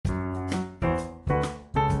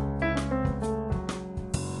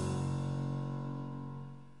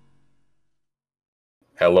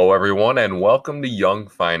Hello, everyone, and welcome to Young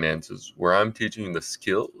Finances, where I'm teaching you the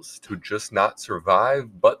skills to just not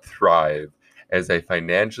survive but thrive as a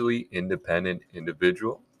financially independent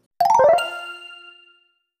individual.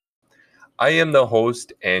 I am the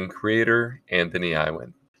host and creator, Anthony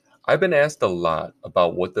Iwin. I've been asked a lot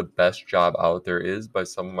about what the best job out there is by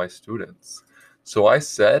some of my students, so I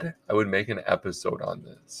said I would make an episode on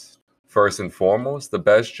this. First and foremost, the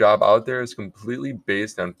best job out there is completely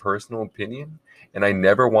based on personal opinion, and I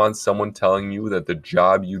never want someone telling you that the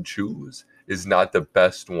job you choose is not the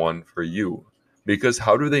best one for you. Because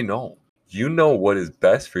how do they know? You know what is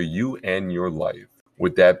best for you and your life.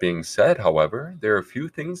 With that being said, however, there are a few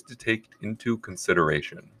things to take into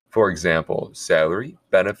consideration. For example, salary,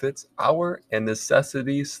 benefits, hour, and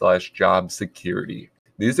necessity/job security.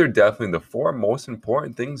 These are definitely the four most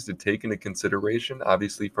important things to take into consideration,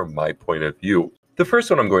 obviously, from my point of view. The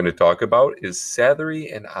first one I'm going to talk about is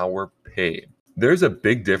salary and hour pay. There's a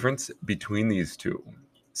big difference between these two.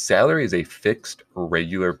 Salary is a fixed,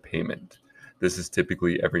 regular payment. This is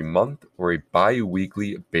typically every month or a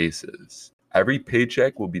bi-weekly basis. Every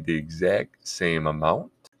paycheck will be the exact same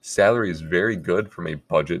amount. Salary is very good from a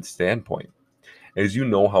budget standpoint, as you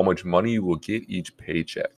know how much money you will get each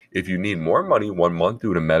paycheck. If you need more money one month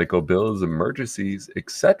due to medical bills, emergencies,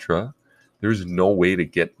 etc., there's no way to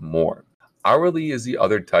get more. Hourly is the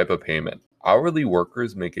other type of payment. Hourly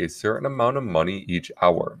workers make a certain amount of money each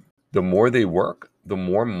hour. The more they work, the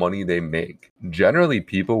more money they make. Generally,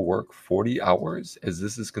 people work 40 hours as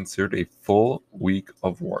this is considered a full week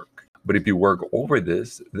of work. But if you work over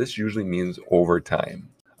this usually means overtime.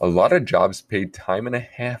 A lot of jobs pay time and a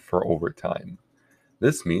half for overtime.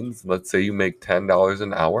 This means, let's say you make $10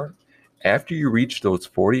 an hour. After you reach those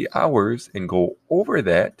 40 hours and go over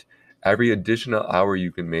that, every additional hour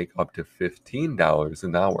you can make up to $15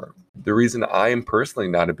 an hour. The reason I am personally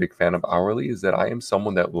not a big fan of hourly is that I am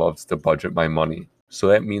someone that loves to budget my money. So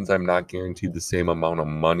that means I'm not guaranteed the same amount of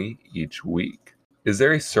money each week. Is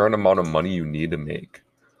there a certain amount of money you need to make?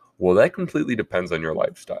 Well, that completely depends on your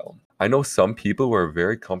lifestyle. I know some people who are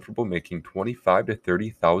very comfortable making $25,000 to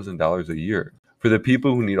 $30,000 a year. For the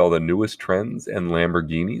people who need all the newest trends and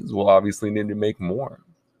Lamborghinis, will obviously need to make more.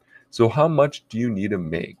 So how much do you need to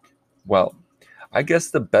make? Well, I guess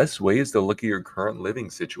the best way is to look at your current living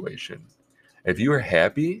situation. If you are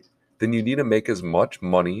happy, then you need to make as much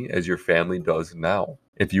money as your family does now.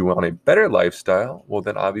 If you want a better lifestyle, well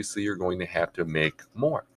then obviously you're going to have to make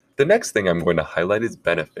more. The next thing I'm going to highlight is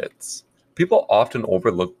benefits. People often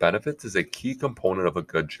overlook benefits as a key component of a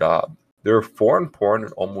good job. There are four important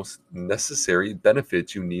and almost necessary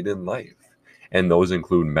benefits you need in life, and those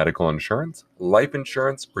include medical insurance, life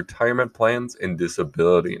insurance, retirement plans, and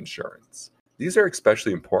disability insurance. These are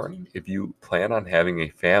especially important if you plan on having a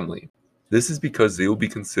family. This is because they will be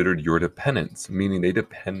considered your dependents, meaning they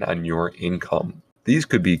depend on your income. These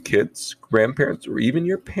could be kids, grandparents, or even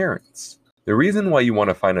your parents. The reason why you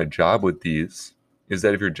want to find a job with these is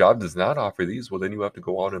that if your job does not offer these, well then you have to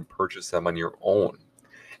go out and purchase them on your own.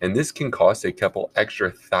 And this can cost a couple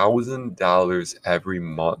extra $1,000 every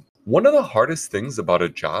month. One of the hardest things about a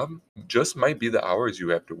job just might be the hours you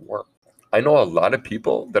have to work. I know a lot of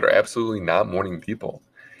people that are absolutely not morning people,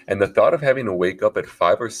 and the thought of having to wake up at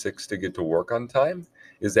 5 or 6 to get to work on time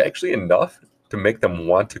is actually enough to make them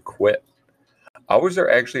want to quit. Hours are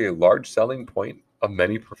actually a large selling point of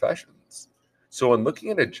many professions. So when looking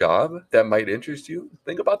at a job that might interest you,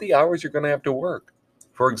 think about the hours you're going to have to work.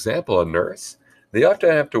 For example, a nurse, they often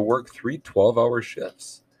have to work 3 12-hour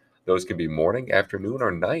shifts. Those can be morning, afternoon,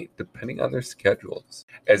 or night, depending on their schedules.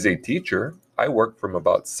 As a teacher, I work from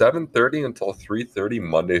about 7:30 until 3:30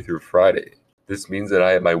 Monday through Friday. This means that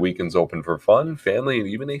I have my weekends open for fun, family, and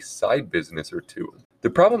even a side business or two. The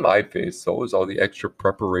problem I face, though, is all the extra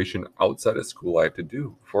preparation outside of school I have to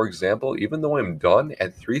do. For example, even though I'm done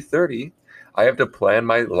at 3:30, I have to plan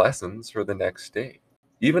my lessons for the next day.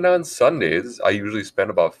 Even on Sundays, I usually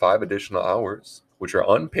spend about 5 additional hours, which are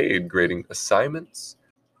unpaid, grading assignments.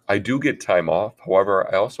 I do get time off, however,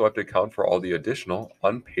 I also have to account for all the additional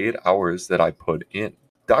unpaid hours that I put in.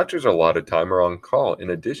 Doctors a lot of time are on call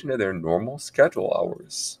in addition to their normal schedule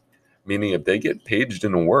hours, meaning if they get paged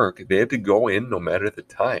into work, they have to go in no matter the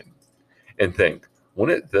time. And think,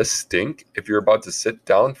 wouldn't this stink if you're about to sit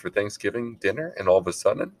down for Thanksgiving dinner and all of a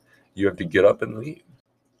sudden you have to get up and leave?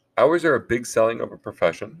 Hours are a big selling of a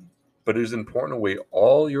profession, but it is important to weigh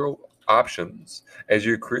all your options as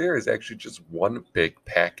your career is actually just one big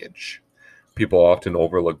package. People often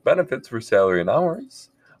overlook benefits for salary and hours,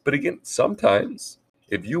 but again, sometimes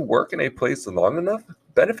if you work in a place long enough,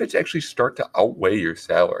 benefits actually start to outweigh your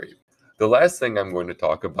salary. The last thing I'm going to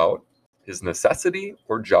talk about is necessity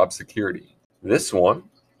or job security. This one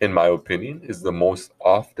in my opinion, is the most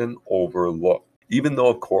often overlooked. Even though,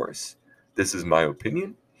 of course, this is my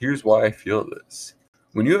opinion, here's why I feel this.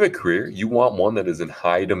 When you have a career, you want one that is in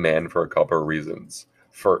high demand for a couple of reasons.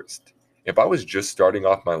 First, if I was just starting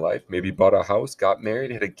off my life, maybe bought a house, got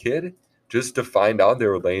married, had a kid, just to find out they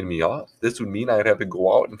were laying me off, this would mean I'd have to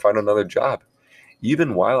go out and find another job,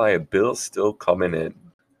 even while I have bills still coming in.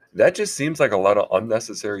 That just seems like a lot of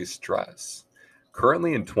unnecessary stress.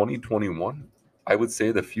 Currently in 2021, I would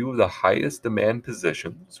say the few of the highest demand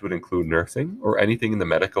positions would include nursing or anything in the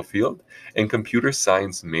medical field and computer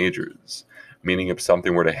science majors, meaning if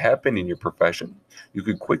something were to happen in your profession, you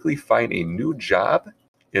could quickly find a new job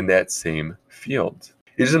in that same field.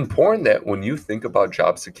 It is important that when you think about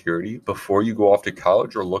job security before you go off to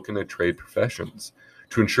college or look into trade professions,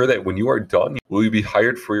 to ensure that when you are done, will you be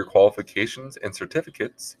hired for your qualifications and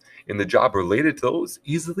certificates in the job related to those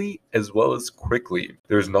easily as well as quickly.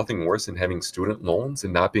 There's nothing worse than having student loans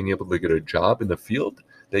and not being able to get a job in the field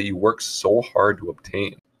that you work so hard to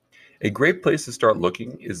obtain. A great place to start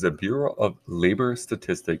looking is the Bureau of Labor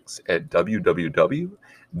Statistics at www.bls.gov.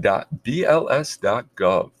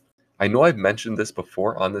 I know I've mentioned this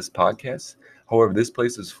before on this podcast. However, this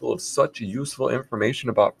place is full of such useful information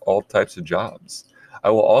about all types of jobs. I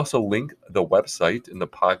will also link the website in the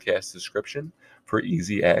podcast description for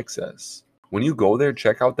easy access. When you go there,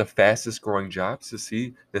 check out the fastest growing jobs to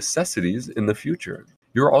see necessities in the future.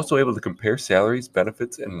 You're also able to compare salaries,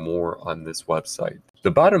 benefits, and more on this website. The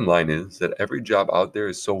bottom line is that every job out there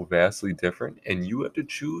is so vastly different, and you have to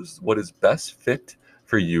choose what is best fit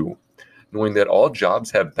for you, knowing that all jobs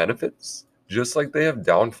have benefits, just like they have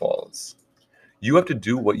downfalls. You have to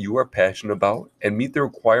do what you are passionate about and meet the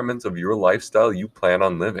requirements of your lifestyle you plan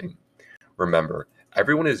on living. Remember,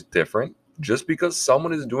 everyone is different. Just because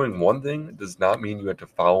someone is doing one thing does not mean you have to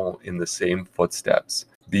follow in the same footsteps.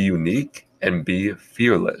 Be unique and be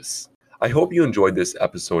fearless. I hope you enjoyed this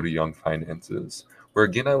episode of Young Finances, where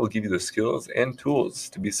again I will give you the skills and tools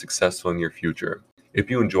to be successful in your future. If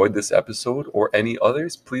you enjoyed this episode or any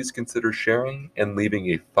others, please consider sharing and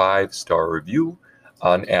leaving a 5-star review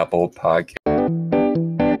on Apple Podcasts.